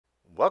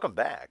Welcome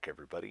back,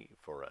 everybody,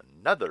 for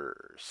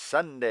another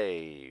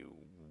Sunday.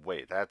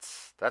 Wait,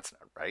 that's not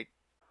right.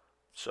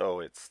 So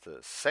it's the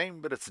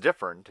same, but it's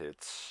different.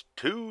 It's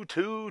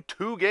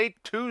 2-2-2-Gate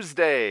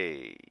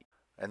Tuesday.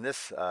 And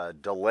this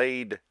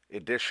delayed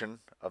edition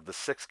of the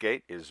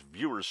 6-Gate is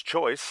Viewer's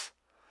Choice,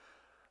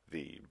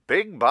 the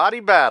Big Body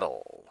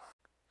Battle.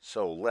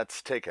 So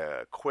let's take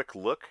a quick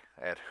look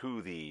at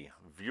who the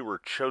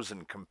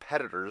viewer-chosen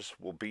competitors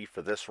will be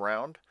for this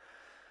round.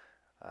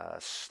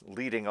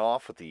 Leading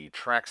off with the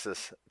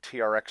Traxxas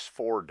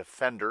TRX-4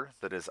 Defender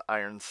that is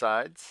iron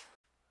sides.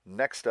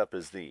 Next up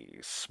is the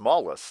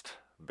smallest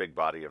big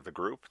body of the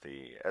group,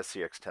 the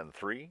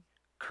SCX10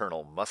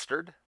 Colonel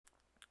Mustard.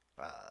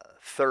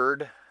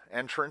 Third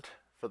entrant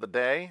for the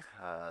day,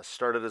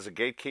 started as a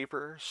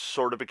gatekeeper,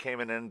 sort of became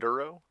an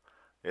enduro.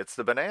 It's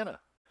the Banana.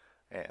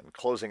 And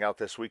closing out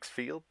this week's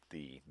field,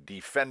 the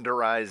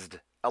Defenderized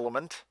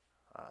Element.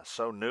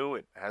 So new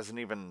it hasn't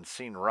even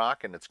seen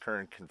rock in its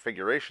current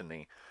configuration,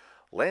 the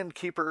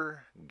Landkeeper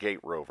Gate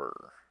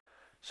Rover.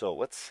 So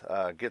let's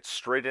get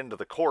straight into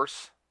the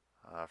course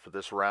for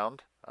this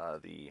round.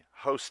 The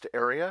host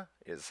area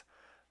is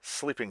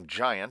Sleeping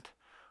Giant,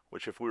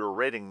 which if we were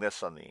rating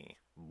this on the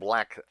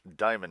Black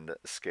Diamond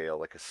scale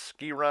like a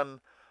ski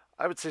run,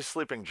 I would say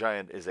Sleeping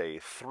Giant is a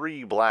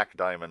 3 Black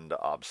Diamond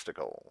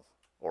obstacle,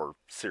 or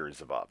series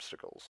of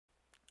obstacles.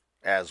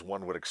 As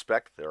one would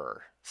expect, there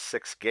are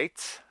 6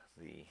 gates.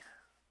 The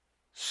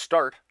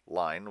start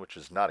line, which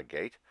is not a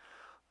gate,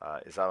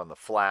 is out on the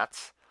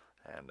flats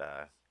and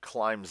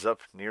climbs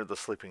up near the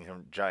Sleeping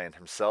Giant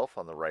himself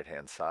on the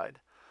right-hand side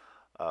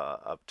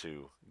up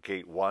to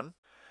Gate 1,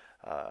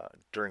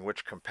 during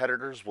which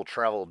competitors will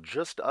travel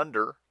just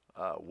under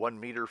 1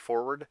 meter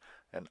forward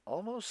and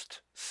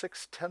almost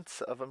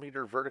 0.6 of a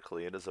meter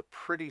vertically. It is a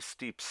pretty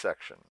steep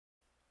section.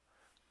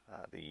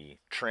 The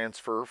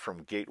transfer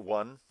from Gate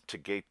 1 to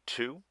Gate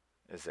 2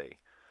 is a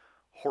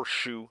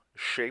horseshoe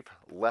shape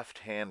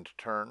left-hand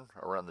turn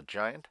around the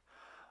Giant.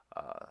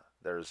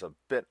 There's a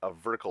bit of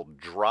vertical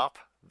drop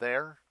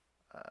there.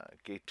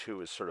 Gate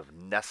 2 is sort of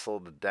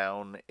nestled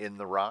down in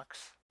the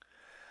rocks.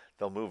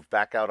 They'll move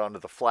back out onto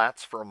the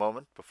flats for a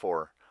moment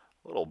before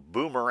a little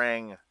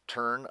boomerang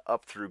turn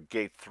up through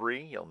Gate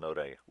 3. You'll note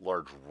a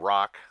large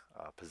rock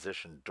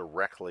positioned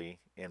directly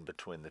in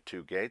between the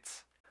 2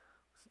 gates.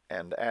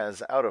 And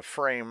as out of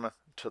frame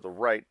to the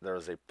right, there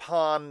is a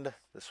pond.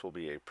 This will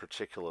be a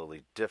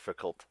particularly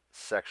difficult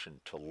section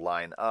to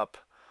line up.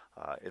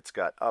 It's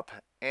got up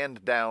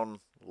and down,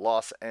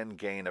 loss and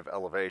gain of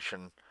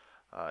elevation,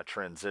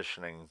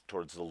 transitioning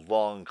towards the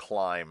long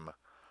climb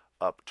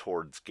up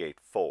towards Gate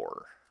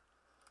 4.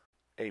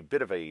 A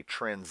bit of a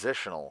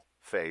transitional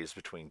phase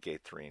between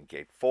Gate 3 and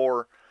Gate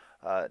 4.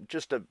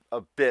 Just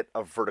a bit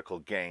of vertical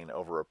gain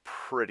over a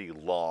pretty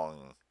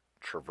long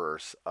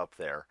traverse up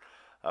there.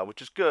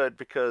 Which is good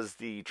because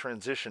the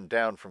transition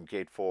down from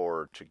Gate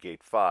 4 to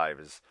Gate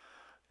 5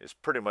 is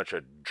pretty much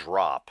a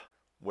drop,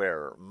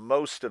 where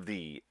most of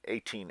the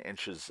 18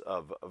 inches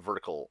of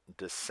vertical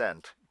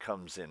descent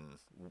comes in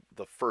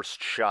the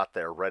first shot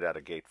there right out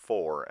of Gate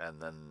 4,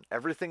 and then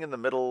everything in the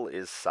middle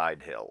is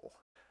side hill.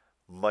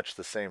 Much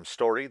the same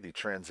story, the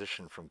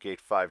transition from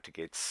Gate 5 to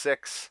Gate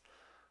 6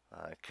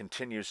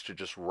 continues to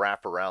just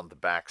wrap around the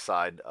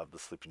backside of the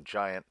Sleeping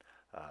Giant.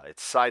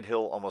 It's side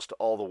hill almost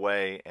all the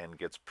way and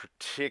gets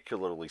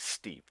particularly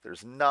steep.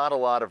 There's not a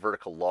lot of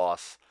vertical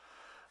loss.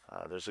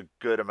 There's a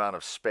good amount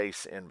of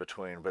space in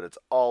between, but it's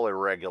all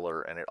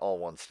irregular and it all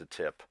wants to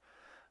tip.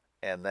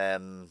 And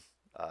then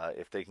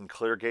if they can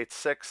clear Gate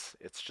 6,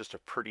 it's just a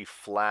pretty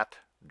flat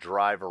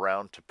drive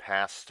around to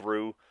pass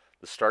through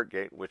the start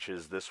gate, which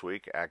is this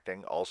week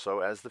acting also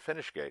as the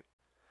finish gate.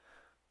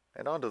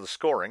 And on to the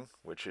scoring,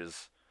 which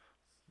is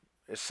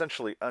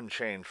essentially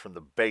unchanged from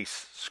the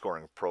base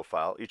scoring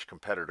profile. Each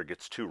competitor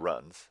gets 2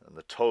 runs, and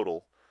the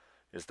total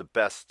is the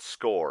best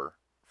score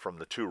from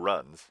the 2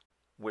 runs,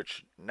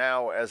 which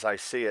now, as I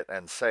see it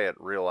and say it,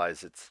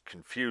 realize it's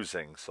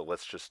confusing, so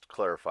let's just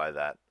clarify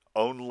that.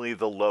 Only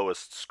the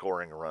lowest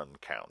scoring run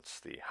counts.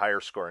 The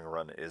higher scoring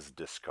run is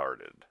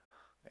discarded.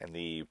 And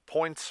the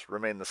points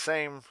remain the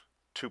same: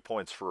 2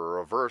 points for a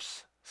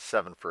reverse,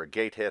 7 for a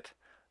gate hit,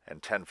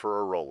 and 10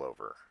 for a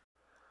rollover.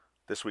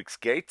 This week's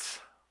gates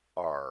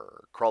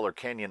are Crawler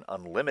Canyon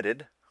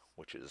Unlimited,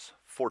 which is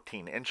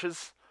 14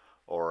 inches,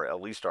 or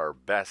at least our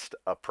best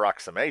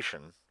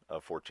approximation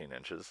of 14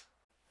 inches.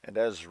 And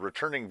as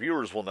returning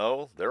viewers will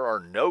know, there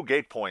are no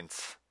gate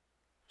points,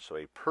 so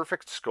a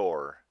perfect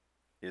score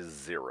is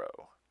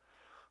 0.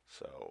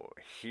 So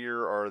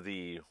here are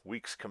the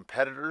week's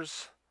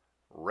competitors,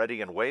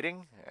 ready and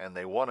waiting, and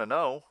they want to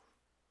know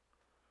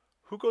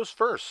who goes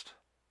first.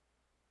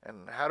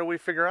 And how do we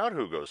figure out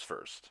who goes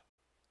first?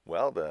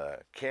 Well, the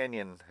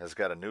Canyon has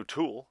got a new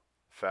tool,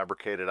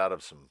 fabricated out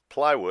of some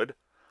plywood,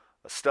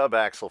 a stub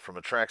axle from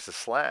a Traxxas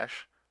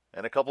Slash,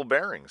 and a couple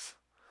bearings.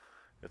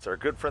 It's our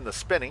good friend the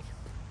Spinny,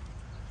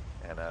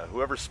 and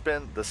whoever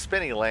the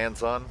Spinny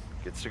lands on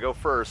gets to go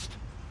first,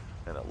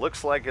 and it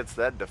looks like it's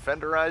that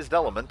Defenderized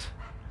Element.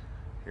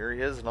 Here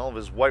he is in all of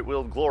his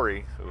white-wheeled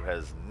glory, who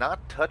has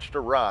not touched a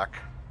rock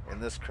in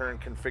this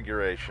current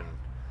configuration.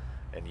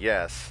 And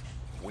yes,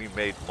 we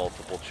made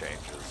multiple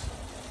changes.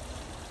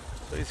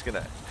 So he's going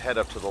to head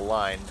up to the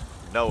line,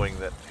 knowing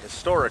that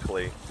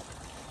historically,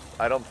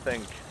 I don't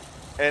think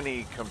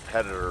any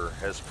competitor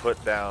has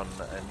put down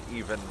an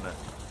even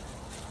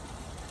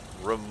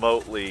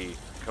remotely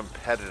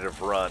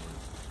competitive run,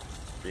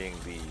 being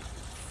the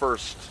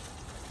first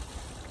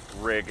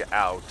rig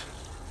out,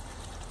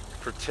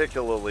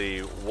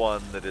 particularly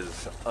one that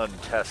is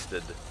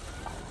untested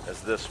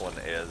as this one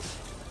is.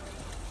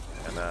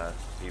 And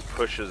he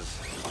pushes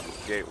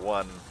gate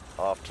 1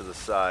 off to the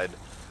side.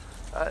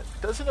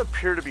 Doesn't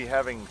appear to be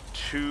having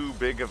too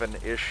big of an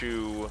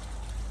issue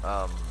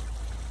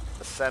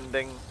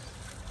ascending.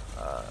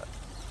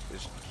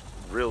 Is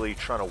really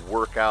trying to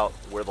work out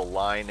where the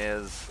line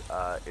is.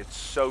 It's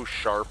so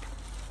sharp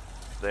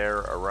there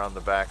around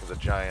the back of the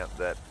Giant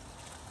that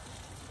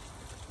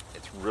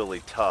it's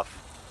really tough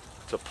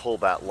to pull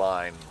that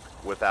line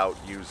without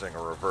using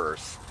a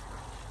reverse,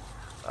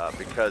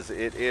 because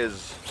it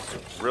is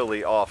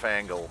really off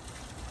angle.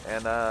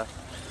 And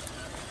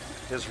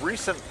his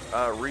recent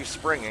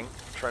respringing,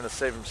 trying to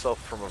save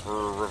himself from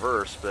a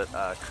reverse, but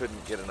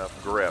couldn't get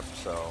enough grip,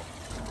 so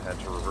had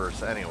to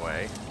reverse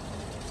anyway.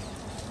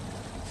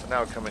 So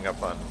now coming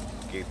up on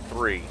gate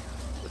 3,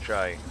 which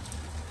I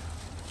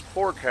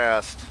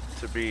forecast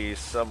to be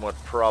somewhat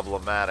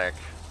problematic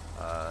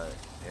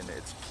in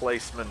its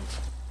placement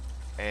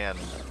and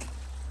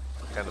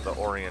kind of the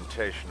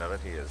orientation of it.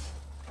 He has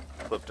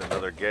flipped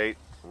another gate,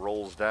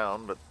 rolls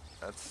down, but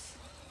that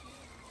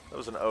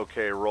was an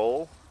okay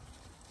roll.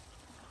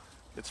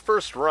 Its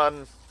first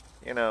run,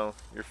 you know,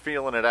 you're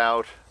feeling it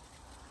out.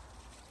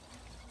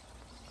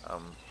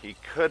 He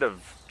could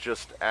have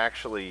just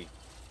actually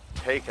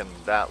taken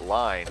that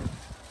line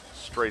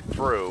straight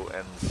through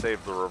and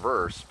saved the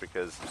reverse,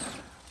 because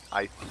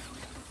I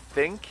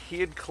think he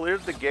had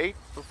cleared the gate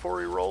before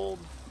he rolled.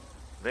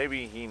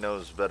 Maybe he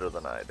knows better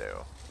than I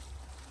do.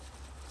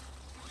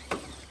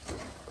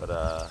 But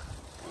a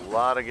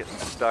lot of getting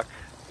stuck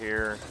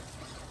here.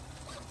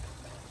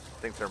 I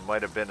think there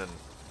might have been an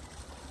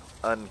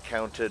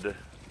uncounted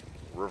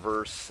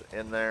reverse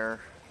in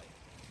there.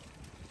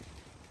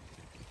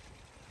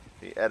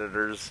 The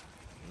editors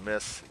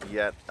miss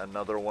yet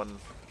another one.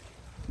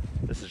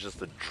 This is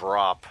just a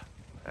drop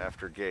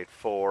after gate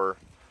 4,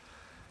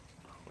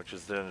 which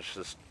is then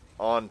just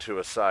onto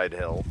a side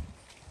hill.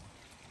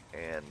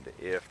 And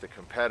if the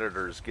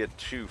competitors get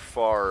too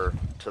far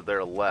to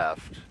their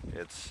left,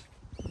 it's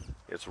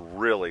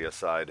really a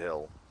side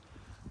hill.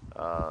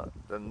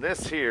 Then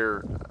this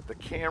here, the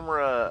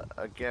camera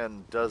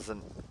again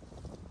doesn't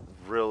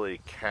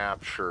really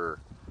capture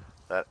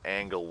that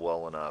angle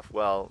well enough.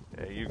 Well,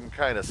 you can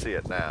kind of see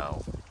it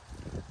now.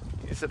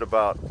 He's at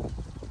about,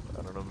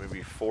 I don't know,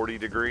 maybe 40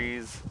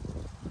 degrees.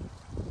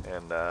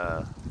 And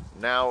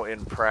now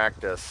in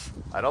practice,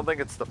 I don't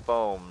think it's the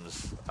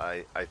foams.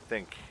 I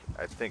think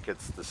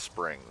it's the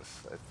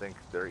springs. I think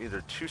they're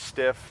either too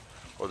stiff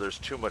or there's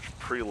too much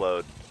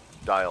preload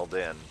dialed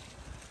in,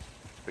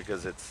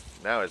 because it's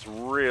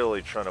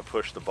really trying to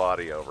push the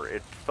body over.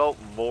 It felt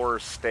more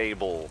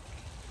stable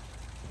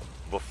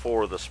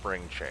before the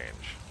spring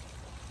change.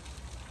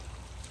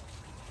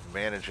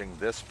 Managing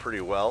this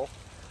pretty well.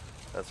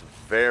 That's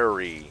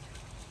very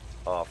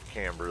off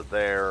camber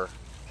there,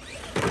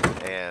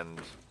 and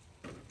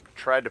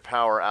tried to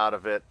power out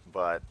of it,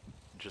 but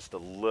just a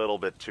little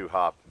bit too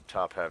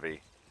top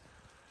heavy.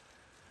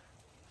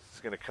 It's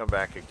going to come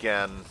back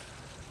again.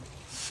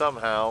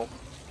 Somehow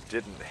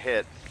didn't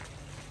hit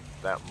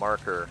that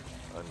marker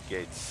on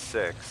gate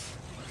 6.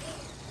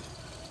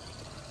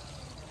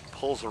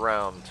 Pulls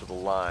around to the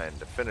line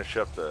to finish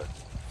up the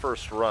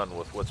first run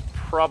with what's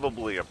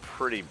probably a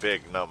pretty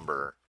big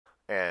number.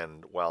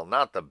 And while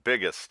not the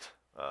biggest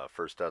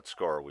first out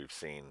score we've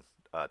seen,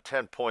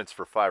 10 points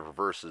for 5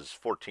 reverses,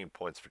 14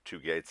 points for 2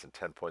 gates, and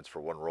 10 points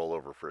for 1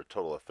 rollover for a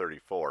total of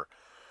 34.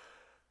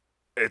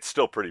 It's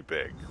still pretty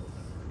big.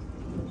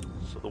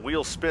 So the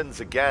wheel spins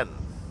again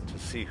to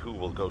see who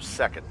will go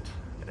second.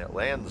 And it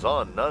lands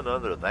on none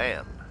other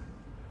than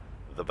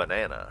the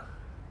Banana.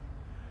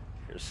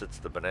 Here sits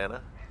the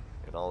Banana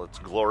in all its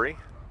glory,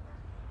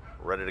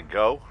 ready to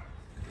go.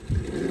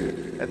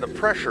 And the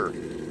pressure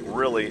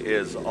really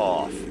is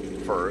off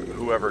for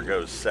whoever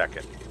goes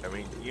second. I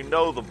mean, you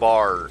know the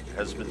bar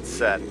has been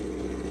set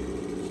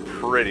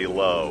pretty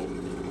low.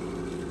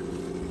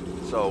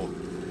 So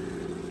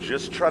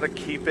just try to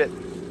keep it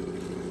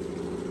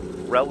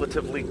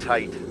relatively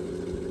tight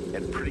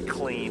and pretty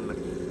clean.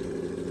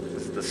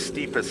 This is the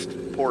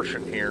steepest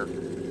portion here.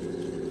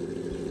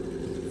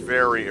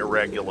 Very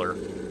irregular.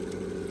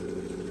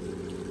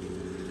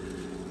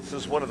 This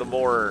is one of the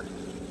more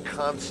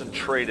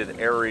concentrated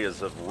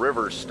areas of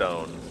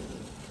riverstone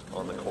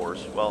on the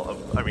course. Well,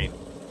 I mean,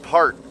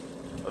 part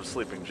of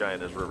Sleeping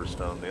Giant is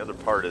riverstone. The other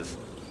part is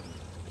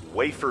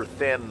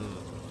wafer-thin,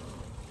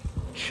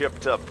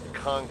 chipped-up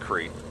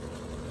concrete,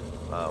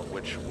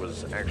 which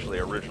was actually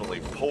originally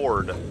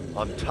poured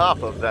on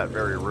top of that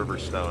very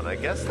riverstone. I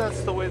guess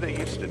that's the way they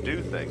used to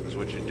do things.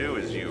 What you do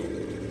is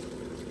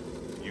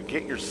you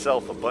get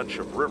yourself a bunch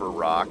of river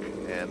rock,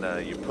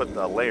 and you put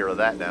a layer of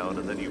that down,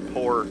 and then you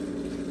pour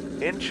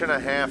 1.5 inch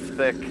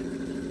thick,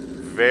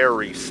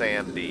 very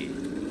sandy,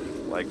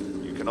 like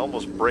you can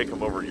almost break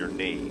them over your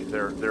knee.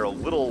 They're a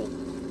little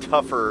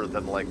tougher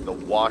than like the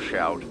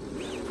washout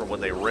from when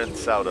they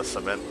rinse out a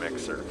cement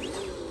mixer.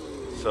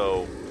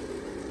 So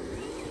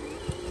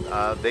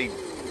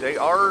they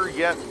are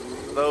yet,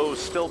 though,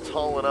 still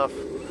tall enough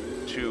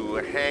to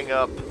hang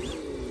up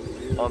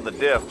on the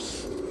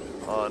diffs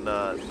on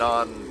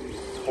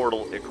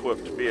non-portal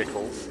equipped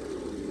vehicles,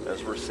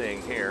 as we're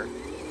seeing here.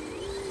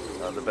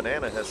 The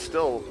Banana has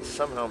still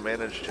somehow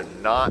managed to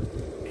not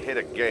hit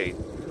a gate,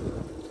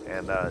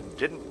 and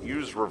didn't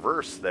use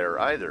reverse there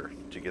either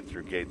to get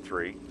through gate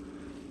 3.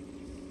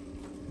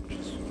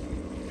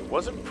 It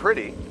wasn't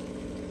pretty,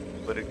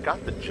 but it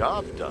got the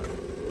job done.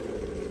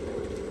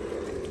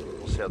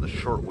 We'll see how the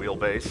short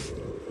wheelbase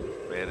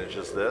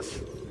manages this.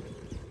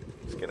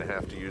 He's going to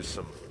have to use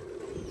some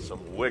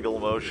wiggle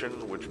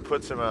motion, which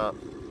puts him out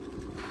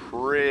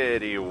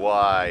pretty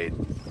wide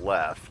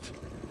left.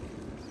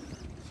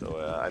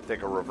 So I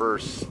think a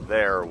reverse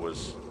there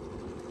was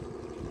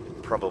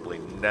probably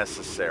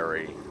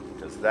necessary,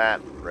 because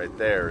that right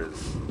there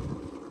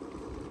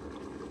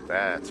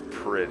that's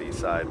pretty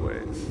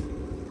sideways.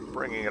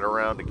 Bringing it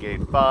around to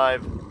gate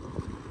 5.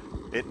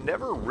 It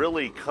never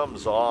really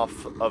comes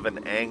off of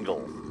an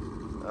angle.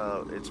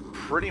 It's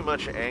pretty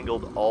much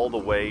angled all the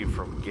way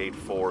from gate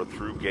 4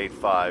 through gate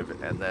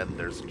 5, and then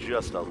there's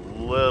just a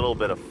little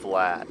bit of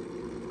flat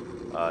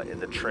in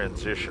the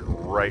transition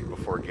right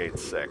before gate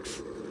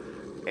 6.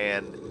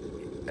 And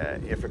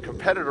if a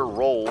competitor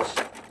rolls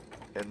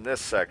in this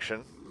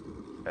section,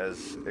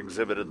 as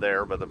exhibited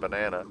there by the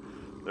Banana,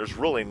 there's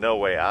really no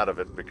way out of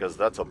it, because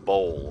that's a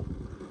bowl.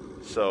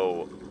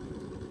 So,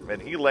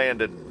 and he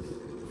landed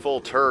full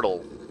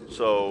turtle,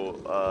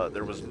 so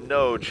there was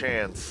no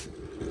chance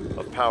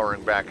of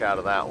powering back out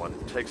of that one.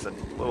 It takes a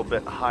little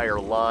bit higher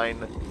line.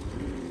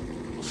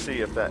 We'll see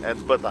if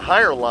that, but the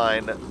higher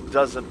line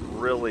doesn't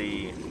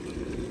really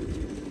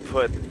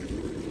put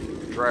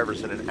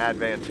drivers in an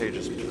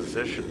advantageous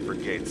position for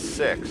gate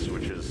 6,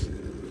 which is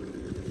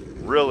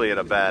really at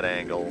a bad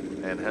angle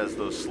and has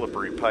those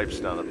slippery pipes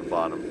down at the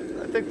bottom.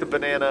 I think the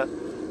Banana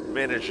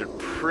managed it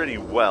pretty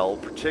well,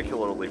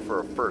 particularly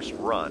for a first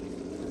run.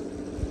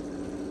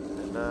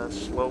 And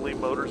slowly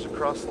motors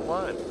across the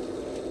line.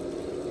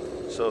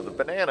 So the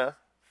Banana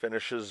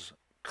finishes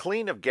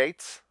clean of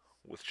gates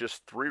with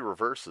just 3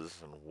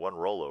 reverses and 1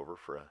 rollover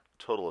for a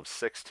total of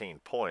 16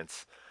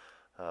 points,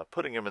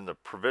 putting him in the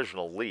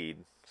provisional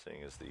lead,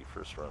 seeing as the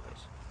first run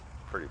was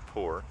pretty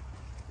poor.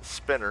 The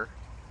Spinner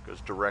goes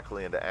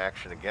directly into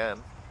action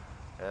again,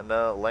 and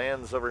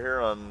lands over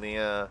here on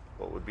the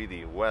what would be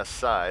the west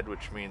side,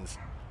 which means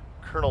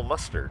Colonel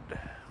Mustard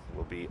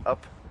will be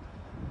up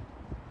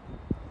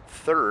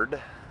 3rd,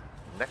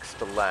 next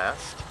to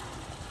last,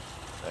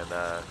 and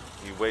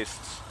he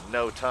wastes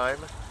no time,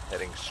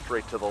 heading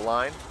straight to the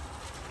line.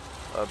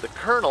 The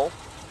Colonel,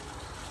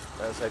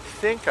 as I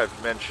think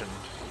I've mentioned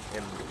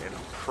in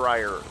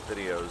prior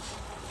videos,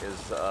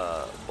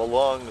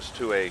 belongs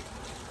to a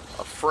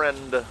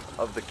friend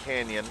of the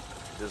canyon.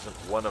 It isn't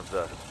one of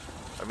the,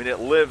 I mean, it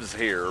lives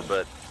here,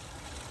 but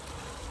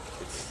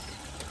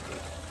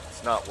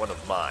it's not one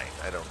of mine.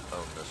 I don't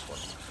own this one.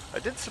 I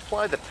did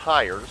supply the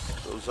tires.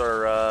 Those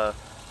are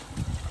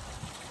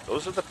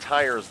the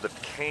tires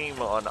that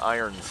came on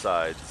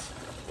Ironsides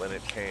when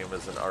it came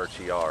as an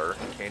RTR,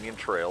 Canyon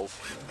Trails.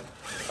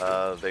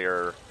 They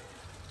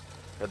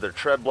had their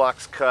tread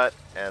blocks cut,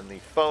 and the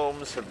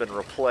foams have been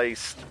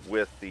replaced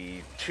with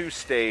the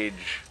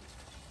 2-stage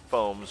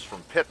foams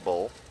from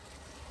Pitbull.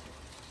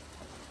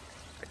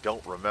 I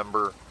don't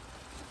remember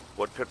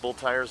what Pitbull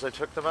tires I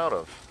took them out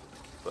of,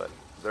 but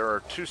there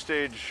are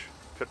 2-stage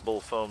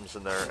Pitbull foams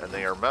in there, and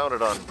they are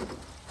mounted on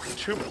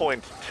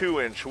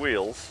 2.2-inch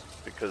wheels,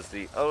 because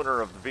the owner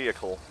of the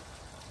vehicle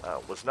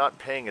was not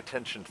paying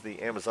attention to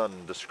the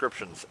Amazon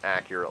descriptions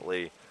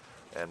accurately,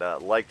 and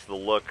liked the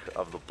look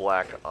of the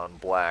black on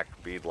black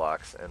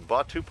beadlocks, and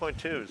bought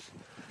 2.2s.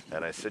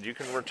 And I said, you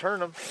can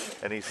return them.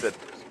 And he said,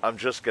 I'm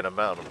just going to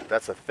mount them.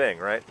 That's a thing,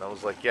 right? And I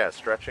was like, yeah,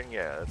 stretching?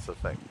 Yeah, that's a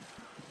thing.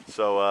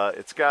 So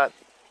it's got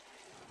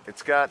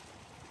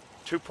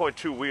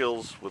 2.2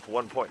 wheels with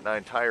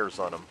 1.9 tires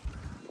on them.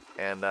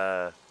 And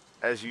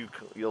as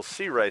you'll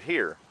see right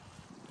here,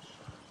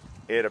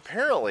 it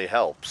apparently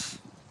helps,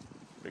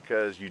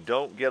 because you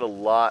don't get a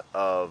lot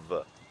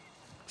of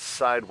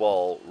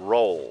sidewall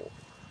roll.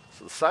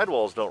 So the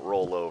sidewalls don't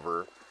roll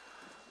over.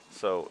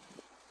 So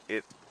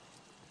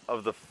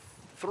of the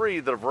 3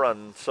 that have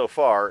run so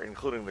far,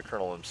 including the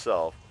Colonel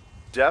himself,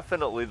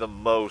 definitely the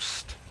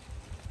most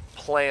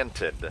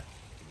planted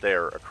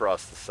there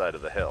across the side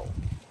of the hill.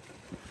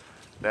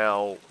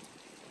 Now,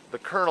 the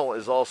Colonel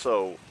is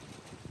also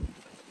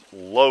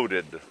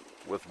loaded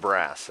with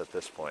brass at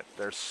this point.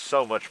 There's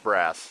so much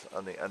brass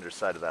on the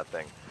underside of that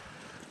thing.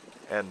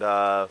 And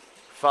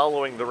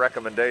following the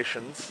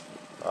recommendations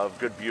of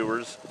good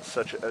viewers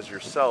such as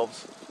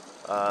yourselves,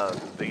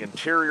 the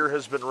interior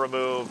has been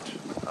removed.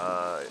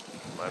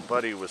 My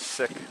buddy was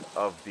sick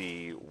of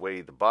the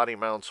way the body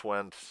mounts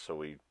went, so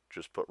we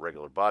just put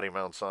regular body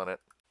mounts on it.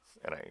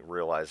 And I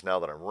realize now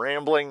that I'm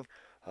rambling,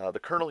 the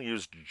Colonel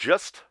used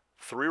just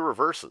 3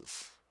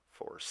 reverses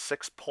for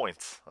 6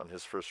 points on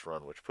his first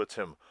run, which puts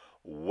him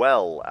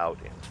well out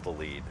into the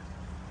lead.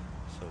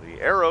 So the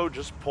arrow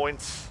just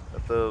points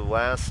at the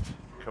last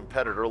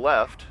competitor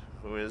left,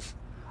 who is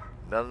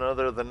none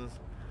other than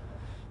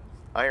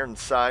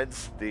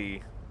Ironsides.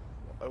 We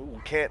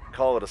can't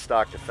call it a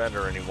stock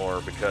defender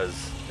anymore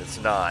because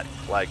it's not.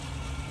 Like,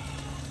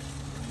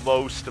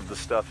 most of the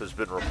stuff has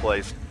been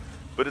replaced,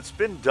 but it's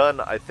been done,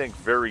 I think,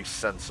 very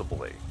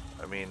sensibly.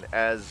 I mean,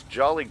 as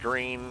Jolly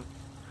Green,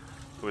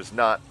 who is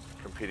not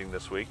competing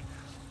this week,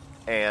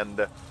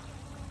 and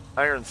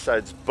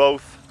Ironsides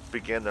both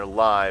began their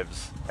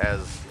lives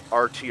as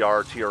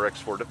RTR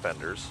TRX-4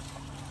 defenders,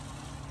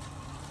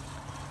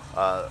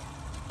 a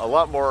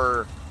lot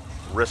more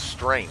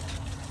restraint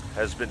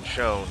has been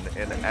shown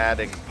in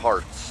adding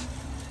parts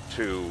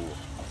to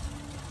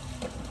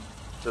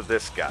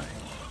this guy.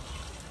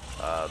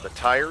 The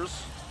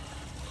tires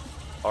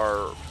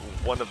are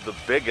one of the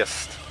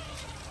biggest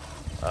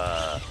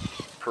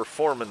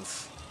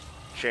performance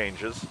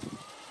changes.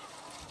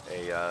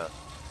 A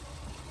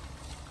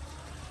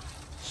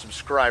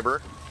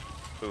subscriber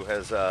who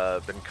has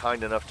been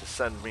kind enough to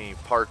send me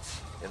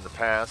parts in the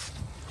past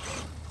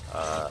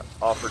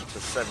offered to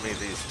send me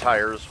these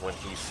tires when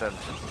he sent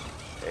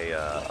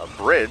a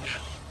bridge.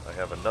 I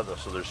have another,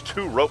 so there's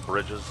 2 rope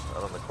bridges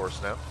out on the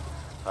course now.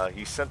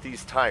 He sent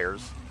these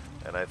tires,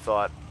 and I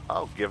thought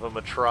I'll give him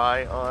a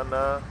try on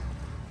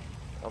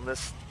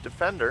this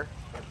Defender,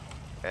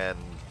 and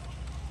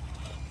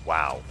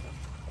wow,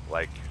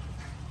 like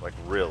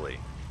really,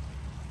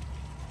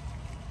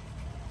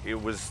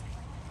 it was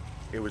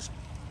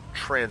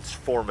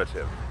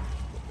transformative,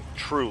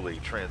 truly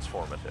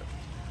transformative.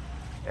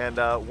 And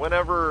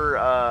whenever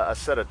a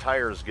set of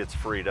tires gets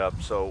freed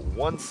up, so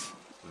once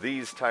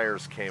these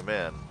tires came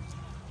in,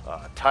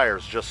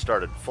 tires just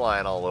started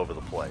flying all over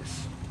the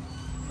place.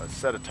 A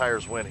set of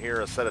tires went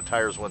here, a set of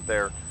tires went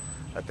there.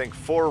 I think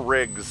 4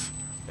 rigs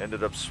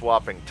ended up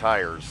swapping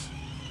tires.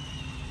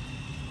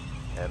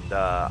 And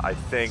I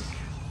think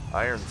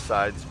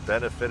Ironsides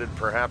benefited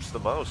perhaps the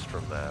most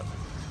from that.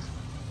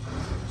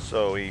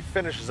 So he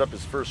finishes up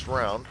his first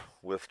round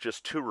with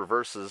just 2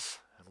 reverses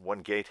and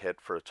 1 gate hit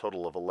for a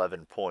total of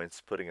 11 points,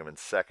 putting him in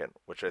second,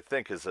 which I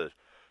think is a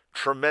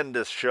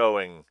tremendous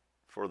showing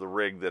for the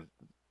rig that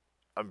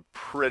I'm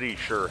pretty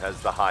sure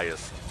has the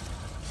highest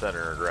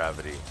center of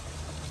gravity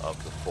of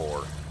the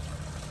 4.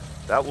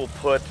 That will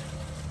put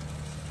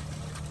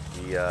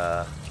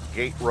the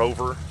Gate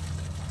Rover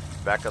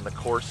back on the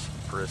course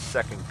for his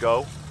second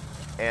go.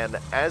 And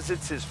as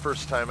it's his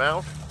first time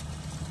out,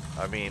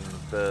 I mean,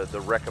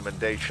 the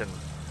recommendation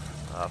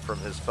from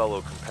his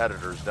fellow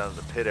competitors down in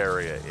the pit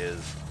area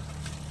is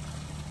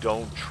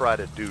don't try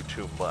to do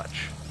too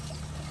much.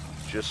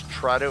 Just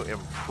try to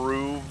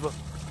improve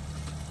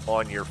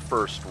on your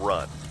first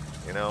run.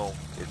 You know,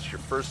 it's your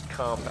first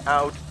comp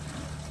out.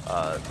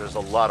 There's a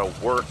lot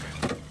of work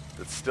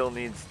that still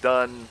needs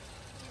done.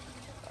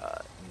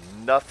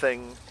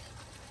 Nothing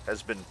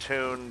has been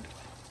tuned.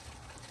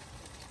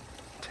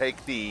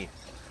 Take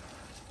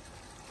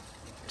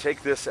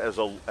this as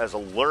a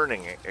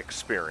learning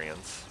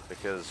experience,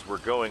 because we're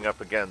going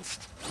up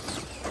against,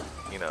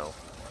 you know,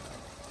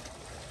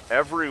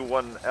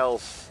 everyone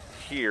else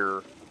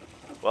here.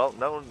 Well,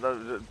 no,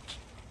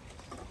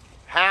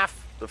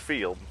 half the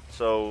field.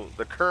 So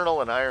the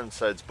Colonel and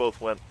Ironsides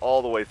both went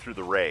all the way through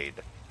the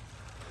raid.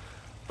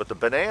 But the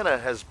Banana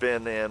has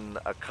been in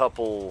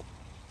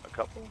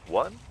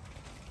one?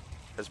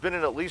 Has been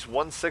in at least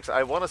 1 6,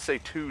 I want to say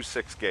 2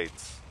 6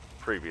 gates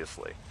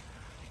previously.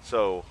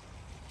 So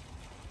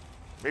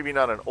maybe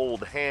not an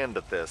old hand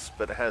at this,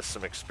 but has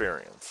some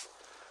experience.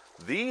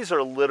 These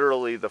are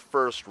literally the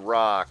first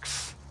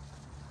rocks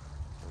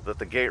that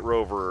the Gate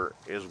Rover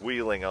is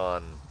wheeling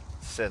on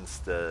since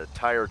the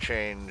tire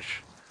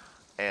change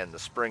and the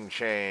spring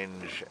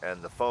change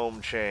and the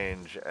foam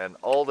change and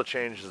all the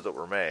changes that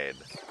were made.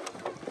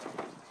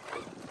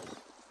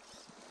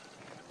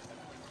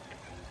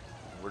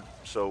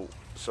 So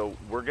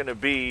we're gonna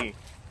be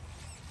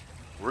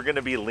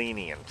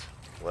lenient,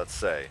 let's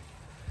say.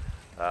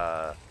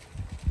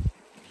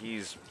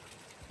 He's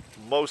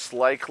most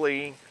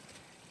likely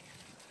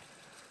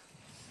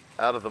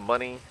out of the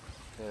money.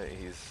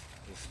 He's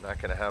not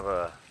gonna have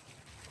a.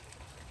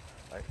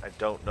 I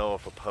don't know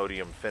if a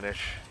podium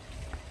finish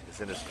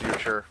is in his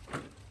future.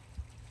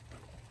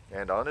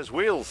 And on his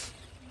wheels.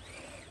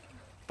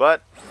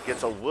 But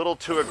gets a little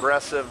too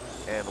aggressive,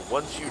 and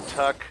once you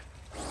tuck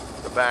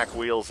the back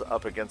wheels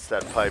up against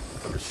that pipe,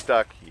 you're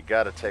stuck. You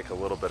got to take a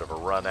little bit of a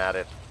run at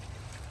it.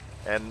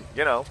 And,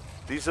 you know,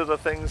 these are the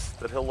things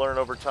that he'll learn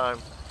over time.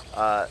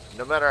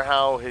 No matter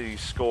how he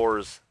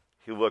scores,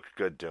 he looked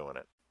good doing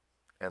it.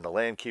 And the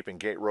land-keeping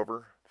Gate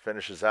Rover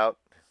finishes out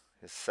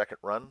his second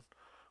run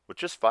with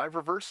just 5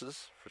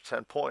 reverses for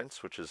 10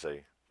 points, which is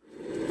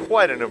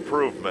quite an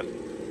improvement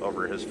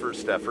over his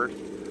first effort.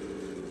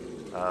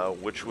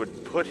 which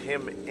would put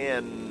him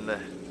in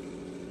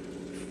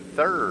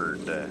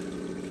third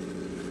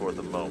for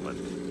the moment,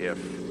 if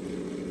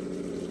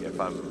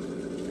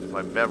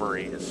my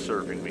memory is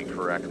serving me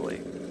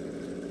correctly.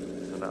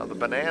 So now the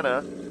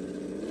banana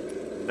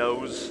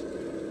knows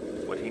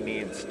what he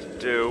needs to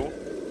do.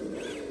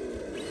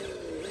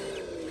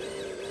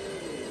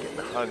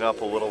 Getting hung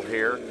up a little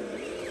here.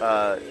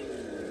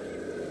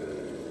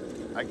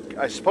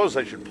 I suppose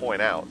I should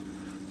point out.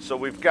 So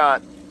we've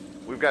got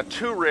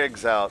 2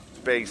 rigs out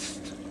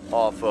based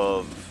off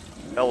of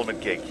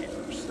element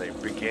gatekeepers. They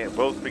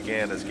both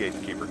began as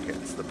gatekeeper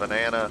kits, the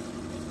banana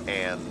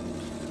and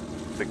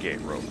the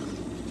gate rover.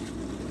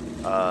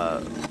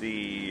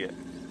 The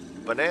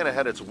banana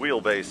had its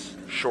wheelbase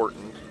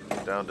shortened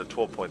down to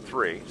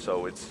 12.3,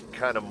 so it's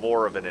kind of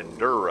more of an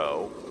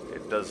enduro.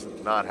 It does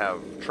not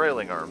have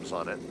trailing arms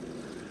on it.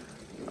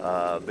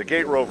 The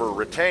gate rover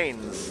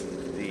retains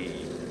the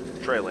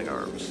trailing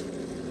arms,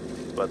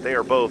 but they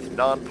are both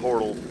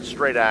non-portal,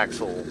 straight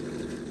axle,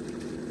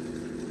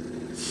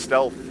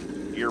 stealth,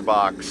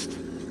 gearboxed,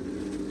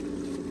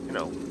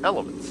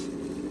 elements.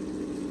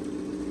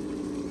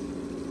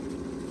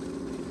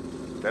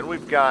 Then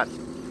we've got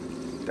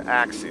the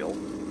axial,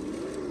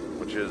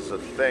 which is a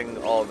thing,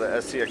 all the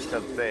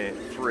SCX10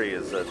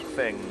 is a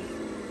thing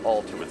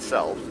all to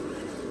itself.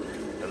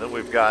 And then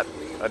we've got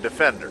a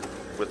defender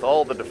with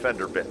all the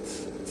defender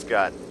bits. It's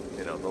got,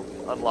 the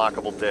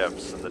unlockable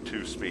diffs and the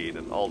 2-speed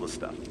and all the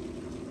stuff.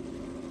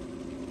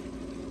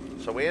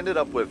 So we ended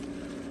up with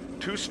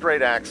 2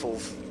 straight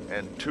axles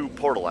and 2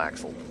 portal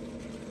axles.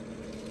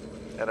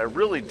 And I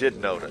really did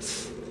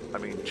notice,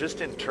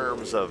 just in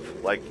terms of,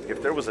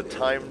 if there was a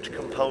timed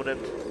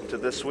component to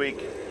this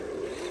week,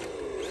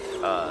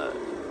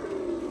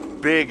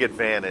 big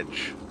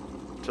advantage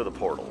to the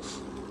portals.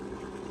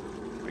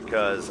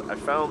 Because I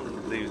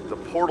found the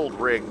portaled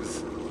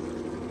rigs,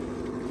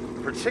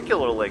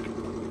 particularly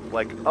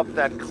up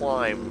that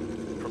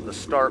climb from the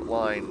start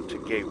line to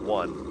gate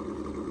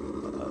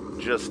 1,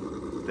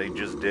 they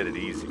just did it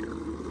easier.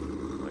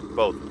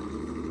 Both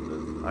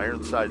the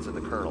Ironsides and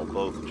the Colonel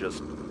both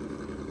just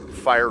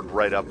fired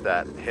right up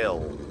that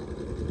hill,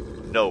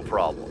 no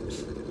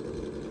problems.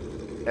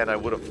 And I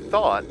would have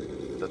thought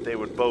that they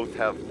would both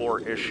have more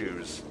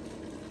issues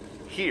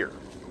here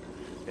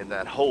in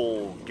that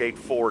whole gate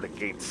 4 to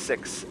gate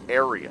 6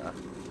 area,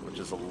 which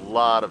is a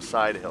lot of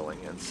side hilling,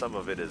 and some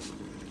of it is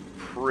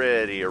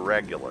pretty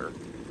irregular.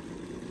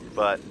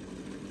 But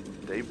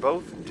they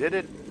both did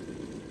it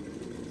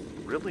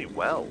really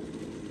well,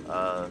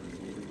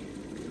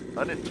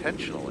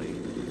 unintentionally.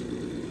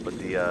 But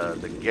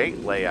the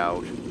gate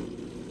layout,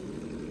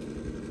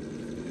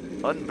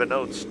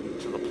 unbeknownst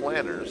to the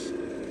planners,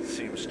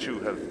 seems to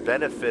have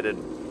benefited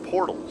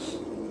portals,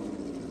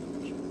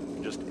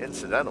 just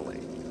incidentally.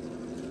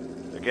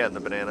 Again, the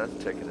banana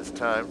taking his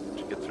time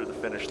to get through the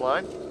finish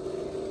line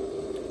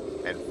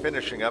and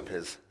finishing up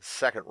his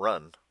second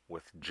run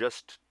with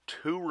just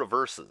 2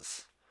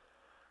 reverses,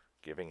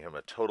 giving him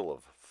a total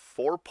of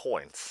 4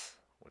 points,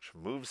 which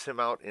moves him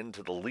out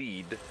into the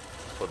lead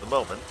for the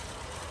moment.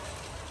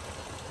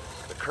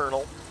 The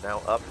Colonel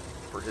now up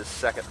for his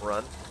second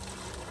run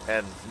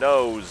and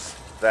knows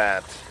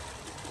that,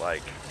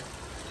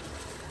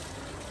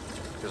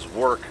 his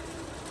work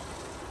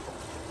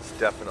is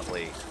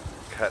definitely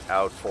cut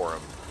out for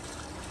him,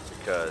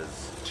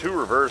 because 2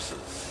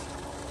 reverses,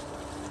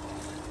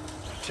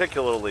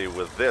 particularly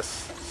with this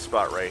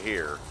spot right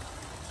here,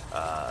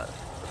 the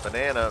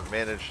banana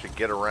managed to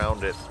get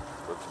around it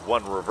with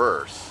 1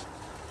 reverse.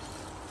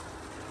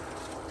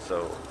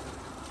 So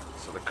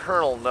the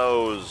Colonel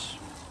knows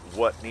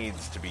what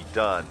needs to be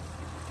done,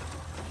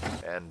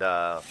 and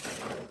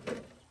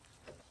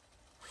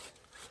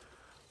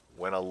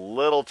went a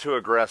little too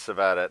aggressive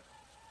at it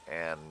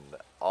and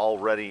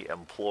already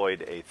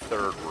employed a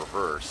 3rd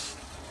reverse.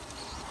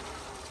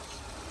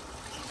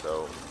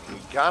 So he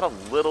got a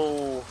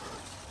little...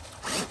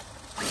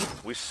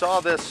 We saw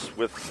this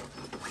with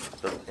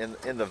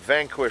in the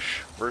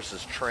Vanquish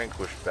versus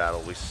Tranquish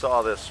battle. We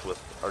saw this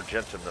with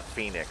Argentum the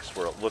Phoenix,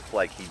 where it looked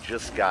like he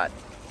just got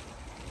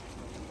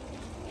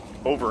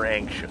over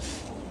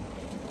anxious.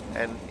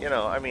 And,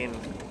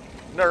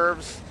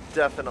 nerves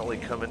definitely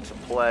come into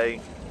play.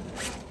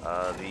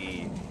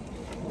 The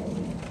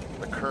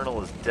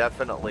Colonel is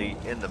definitely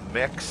in the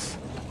mix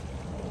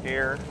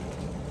here.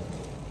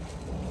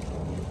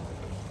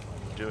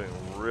 Doing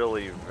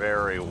really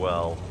very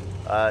well.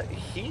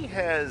 He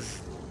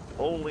has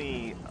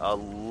only a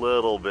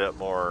little bit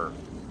more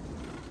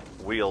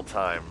wheel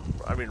time.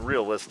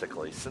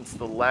 Realistically, since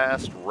the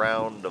last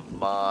round of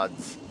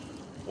mods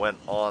went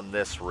on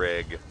this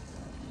rig,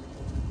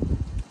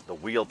 the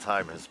wheel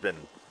time has been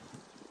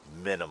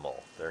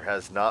minimal. There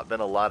has not been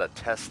a lot of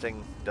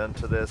testing done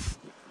to this.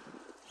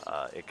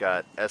 It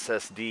got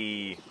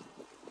SSD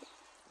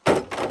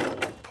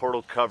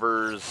portal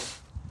covers,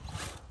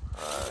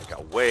 it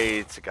got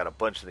weights, it got a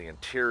bunch of the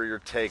interior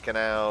taken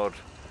out.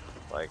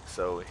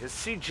 So his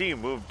CG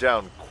moved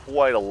down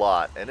quite a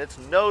lot, and it's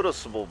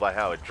noticeable by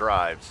how it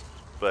drives,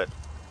 but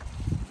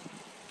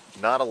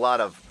not a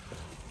lot of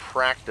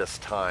practice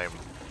time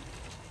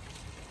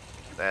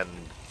and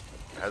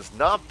has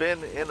not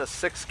been in a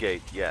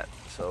 6-gate yet.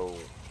 So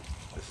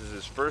this is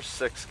his first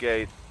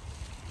 6-gate.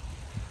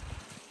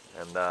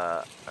 And,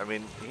 I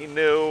mean, he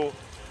knew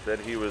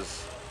that he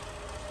was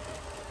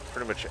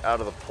pretty much out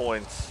of the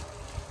points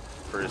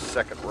for his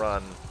second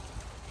run.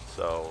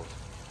 So,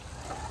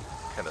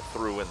 kind of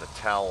threw in the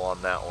towel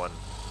on that one.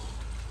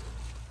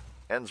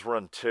 Ends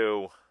run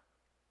 2.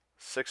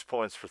 6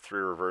 points for 3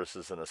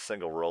 reverses and a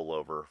single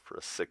rollover for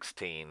a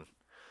 16,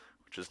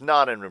 which is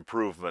not an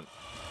improvement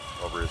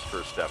over his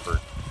first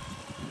effort.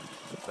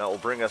 That will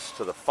bring us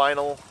to the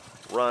final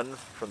run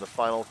from the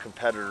final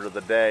competitor of the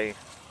day.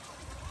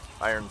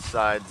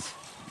 Ironsides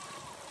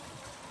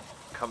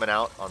coming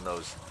out on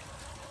those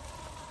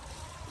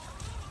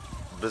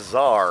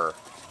bizarre,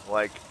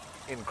 like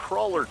in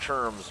crawler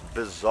terms,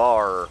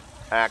 bizarre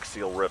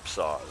axial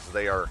ripsaws.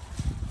 They are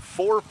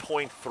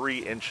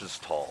 4.3 inches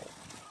tall,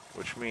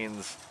 which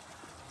means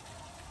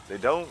they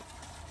don't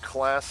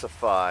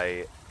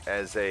classify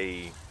as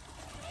a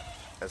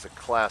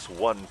class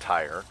 1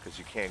 tire because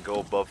you can't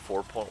go above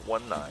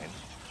 4.19.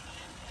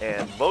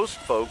 And most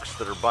folks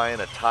that are buying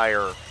a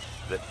tire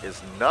that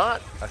is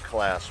not a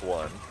class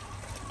 1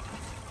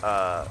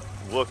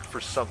 look for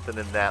something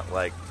in that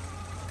like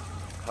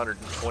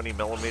 120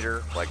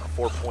 millimeter, like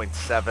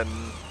 4.7,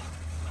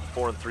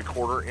 4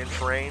 3/4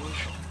 inch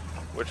range.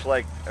 Which,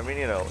 like, I mean,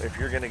 you know, if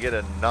you're going to get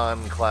a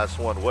non-class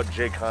 1, what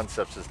J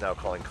Concepts is now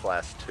calling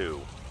class 2,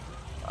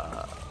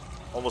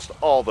 almost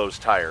all those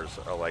tires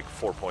are like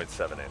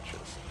 4.7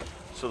 inches.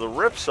 So the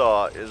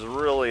ripsaw is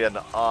really an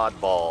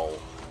oddball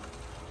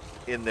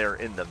in there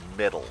in the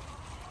middle.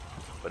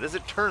 But as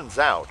it turns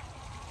out,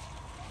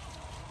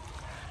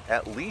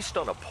 at least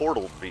on a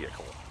portaled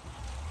vehicle,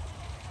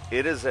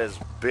 it is as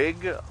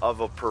big of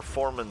a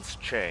performance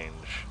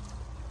change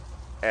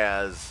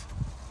as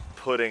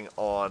putting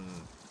on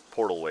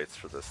portal weights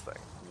for this thing.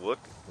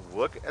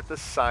 Look at the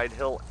side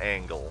hill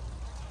angle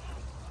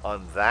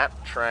on that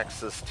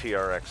Traxxas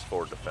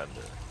TRX-4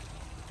 Defender.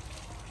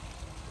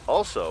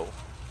 Also,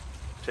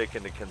 take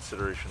into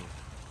consideration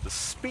the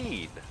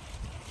speed,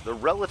 the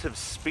relative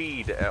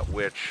speed at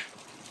which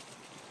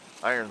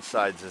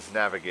Ironsides is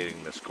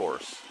navigating this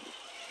course.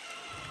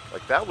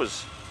 Like that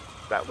was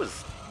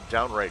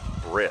downright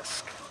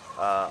brisk.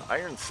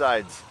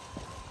 Ironsides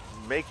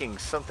making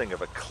something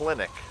of a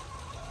clinic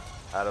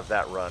out of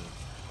that run,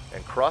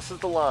 and crosses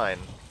the line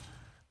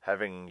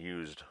having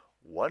used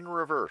 1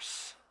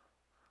 reverse.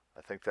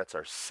 I think that's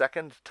our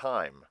second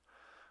time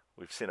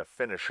we've seen a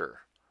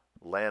finisher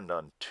land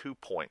on 2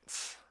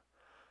 points.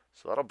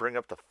 So that'll bring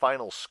up the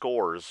final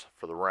scores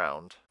for the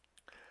round.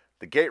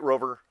 The Gate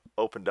Rover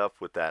opened up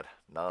with that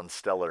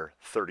non-stellar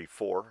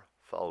 34,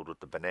 followed with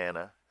the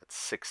Banana at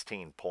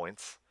 16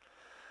 points.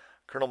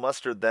 Colonel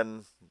Mustard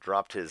then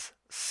dropped his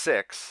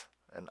 6,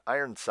 and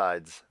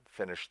Ironsides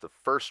finished the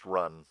first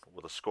run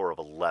with a score of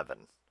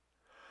 11.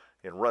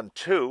 In run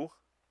 2,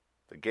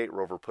 the Gate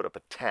Rover put up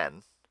a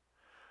 10,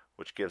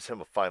 which gives him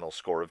a final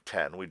score of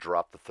 10. We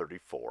dropped the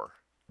 34.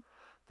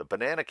 The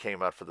Banana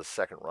came out for the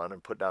second run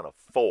and put down a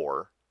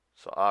 4,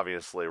 so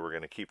obviously we're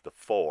going to keep the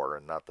 4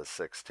 and not the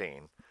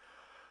 16.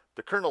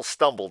 The Colonel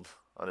stumbled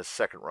on his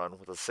second run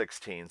with a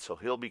 16, so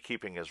he'll be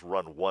keeping his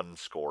run 1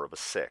 score of a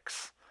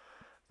 6.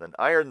 Then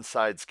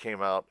Ironsides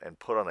came out and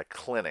put on a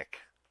clinic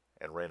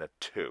and ran a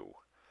 2,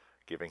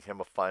 giving him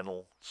a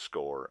final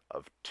score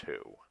of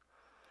 2.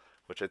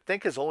 Which I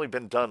think has only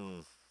been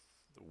done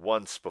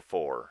once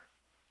before.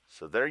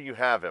 So there you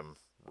have him,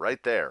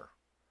 right there.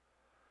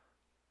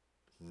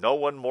 No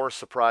one more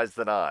surprised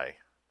than I.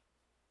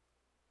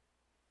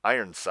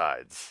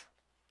 Ironsides,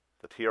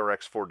 the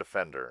TRX-4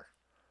 Defender,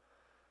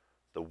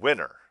 the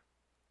winner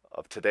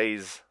of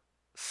today's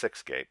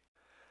 6-gate.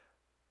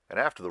 And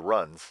after the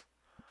runs,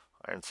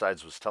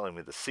 Ironsides was telling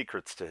me the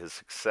secrets to his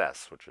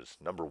success, which is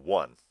number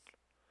 1,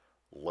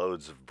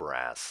 loads of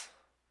brass.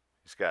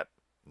 He's got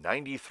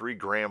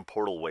 93-gram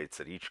portal weights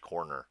at each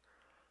corner.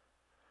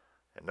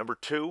 And number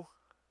 2,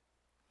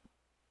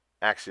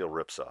 axial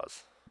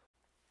ripsaws.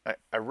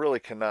 I really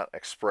cannot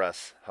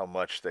express how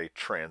much they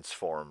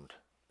transformed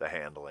the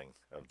handling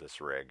of this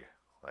rig.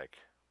 Like,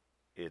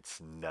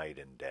 it's night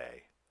and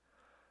day.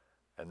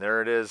 And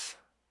there it is,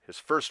 his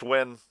first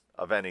win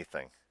of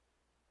anything.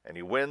 And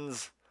he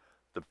wins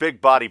the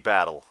big body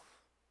battle.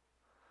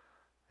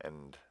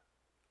 And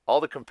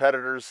all the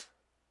competitors,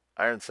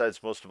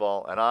 Ironsides most of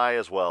all, and I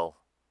as well,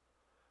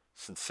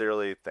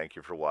 sincerely thank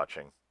you for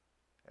watching,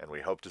 and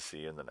we hope to see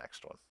you in the next one.